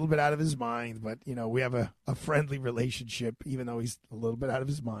 He's a little bit out of his mind, but, we have a friendly relationship, even though he's a little bit out of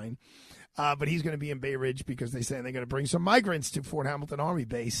his mind. But he's going to be in Bay Ridge because they say they're going to bring some migrants to Fort Hamilton Army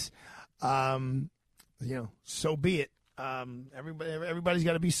Base. So be it. Everybody's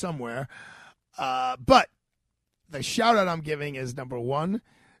got to be somewhere. But the shout out I'm giving is number one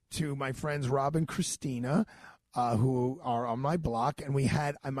to my friends Rob and Christina, who are on my block. And we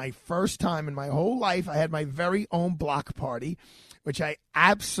had my first time in my whole life, I had my very own block party, which I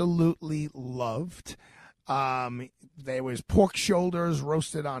absolutely loved. There was pork shoulders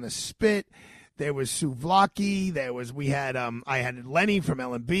roasted on a spit. There was souvlaki. I had Lenny from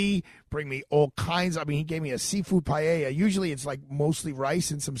L&B bring me all kinds. I mean, he gave me a seafood paella. Usually it's like mostly rice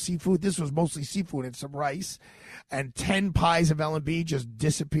and some seafood. This was mostly seafood and some rice. And 10 pies of L&B just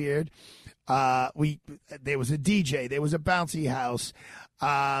disappeared. There was a DJ. There was a bouncy house.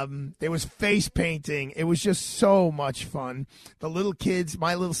 There was face painting. It was just so much fun. The little kids,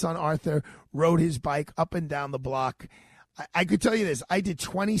 my little son Arthur, rode his bike up and down the block. I could tell you this. I did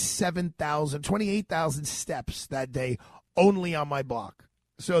 28,000 steps that day only on my block.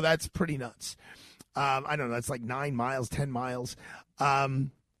 So that's pretty nuts. I don't know. That's like 9 miles, 10 miles.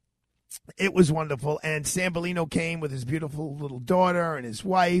 It was wonderful. And Sambolino came with his beautiful little daughter and his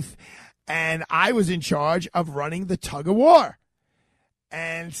wife. And I was in charge of running the tug of war.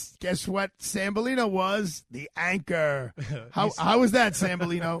 And guess what? Sambolino was the anchor. How was that,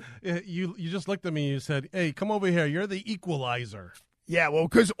 Sambolino? You just looked at me and you said, hey, come over here. You're the equalizer. Yeah, well,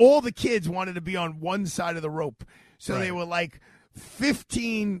 because all the kids wanted to be on one side of the rope. So They were like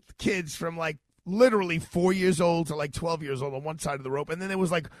 15 kids from like literally 4 years old to like 12 years old on one side of the rope. And then there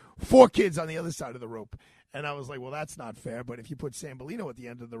was like 4 kids on the other side of the rope. And I was like, well, that's not fair. But if you put Sambolino at the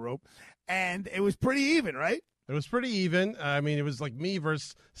end of the rope, and it was pretty even, right? It was pretty even. I mean, it was like me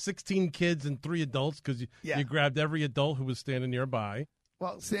versus 16 kids and 3 adults because you grabbed every adult who was standing nearby.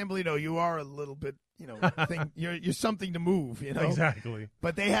 Well, Sambolino, you are a little bit, you're something to move, Exactly.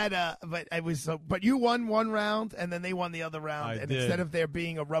 But they had but you won one round and then they won the other round. I and did. Instead of there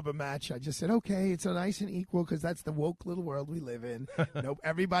being a rubber match, I just said, okay, it's a nice and equal because that's the woke little world we live in. Nope,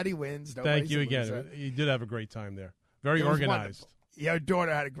 everybody wins. Thank you again. You did have a great time there. Very organized. Your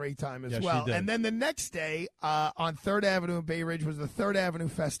daughter had a great time as well. She did. And then the next day on 3rd Avenue in Bay Ridge was the 3rd Avenue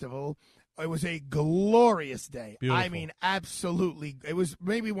Festival. It was a glorious day. Beautiful. I mean, absolutely. It was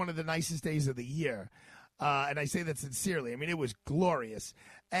maybe one of the nicest days of the year. And I say that sincerely. I mean, it was glorious.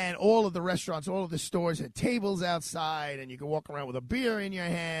 And all of the restaurants, all of the stores had tables outside, and you could walk around with a beer in your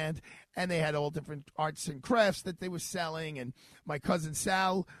hand. And they had all different arts and crafts that they were selling. And my cousin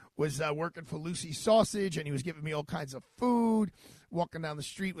Sal was working for Lucy's Sausage, and he was giving me all kinds of food. Walking down the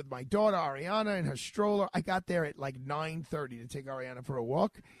street with my daughter, Ariana, in her stroller. I got there at like 9:30 to take Ariana for a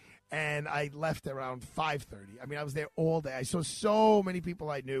walk. And I left around 5:30. I mean, I was there all day. I saw so many people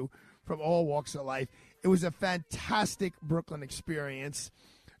I knew from all walks of life. It was a fantastic Brooklyn experience.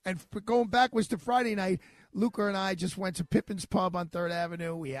 And going backwards to Friday night, Luca and I just went to Pippin's Pub on 3rd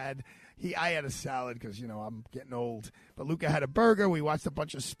Avenue. I had a salad because, I'm getting old. But Luca had a burger. We watched a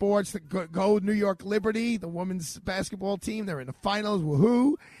bunch of sports. Go New York Liberty, the women's basketball team. They're in the finals.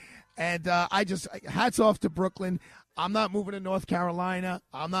 Woohoo. And hats off to Brooklyn. I'm not moving to North Carolina.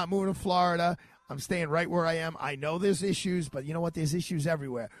 I'm not moving to Florida. I'm staying right where I am. I know there's issues, but you know what? There's issues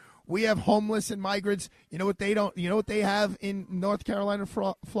everywhere. We have homeless and migrants. You know what they have in North Carolina,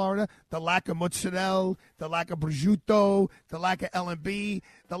 Florida? The lack of mozzarella, the lack of prosciutto, the lack of L&B,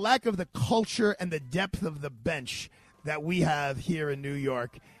 the lack of the culture and the depth of the bench that we have here in New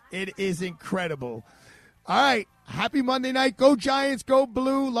York. It is incredible. All right. Happy Monday night. Go Giants. Go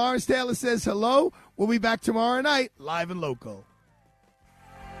Blue. Lawrence Taylor says hello. We'll be back tomorrow night, live and local.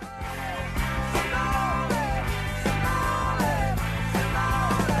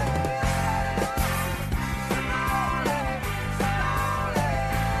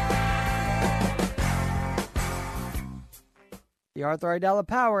 The Arthur Aidala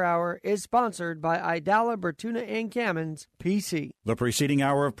Power Hour is sponsored by Aidala, Bertuna, and Kamens, PC. The preceding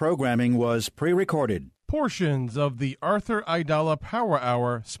hour of programming was pre-recorded. Portions of the Arthur Aidala Power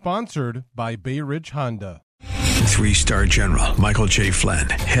Hour sponsored by Bay Ridge Honda. 3-star General Michael J. Flynn,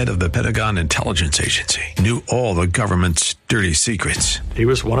 head of the Pentagon Intelligence Agency, knew all the government's dirty secrets. He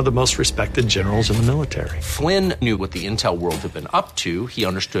was one of the most respected generals in the military. Flynn knew what the intel world had been up to. He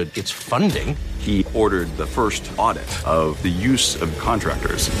understood its funding. He ordered the first audit of the use of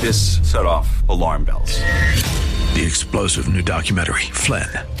contractors. This set off alarm bells. The explosive new documentary, Flynn,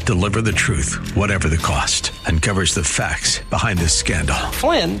 Deliver the Truth, Whatever the Cost, uncovers the facts behind this scandal.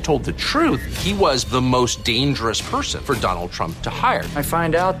 Flynn told the truth. He was the most dangerous person for Donald Trump to hire. I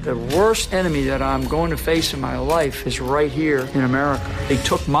find out the worst enemy that I'm going to face in my life is right here in America. They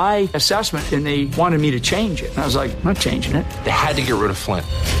took my assessment and they wanted me to change it. And I was like, I'm not changing it. They had to get rid of Flynn.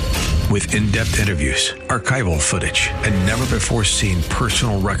 With in-depth interviews, archival footage, and never-before-seen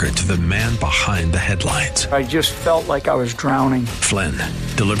personal records of the man behind the headlines. I just felt like I was drowning. Flynn,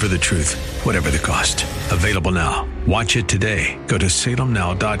 Deliver the Truth, Whatever the Cost. Available now. Watch it today. Go to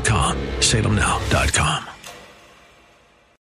salemnow.com. salemnow.com.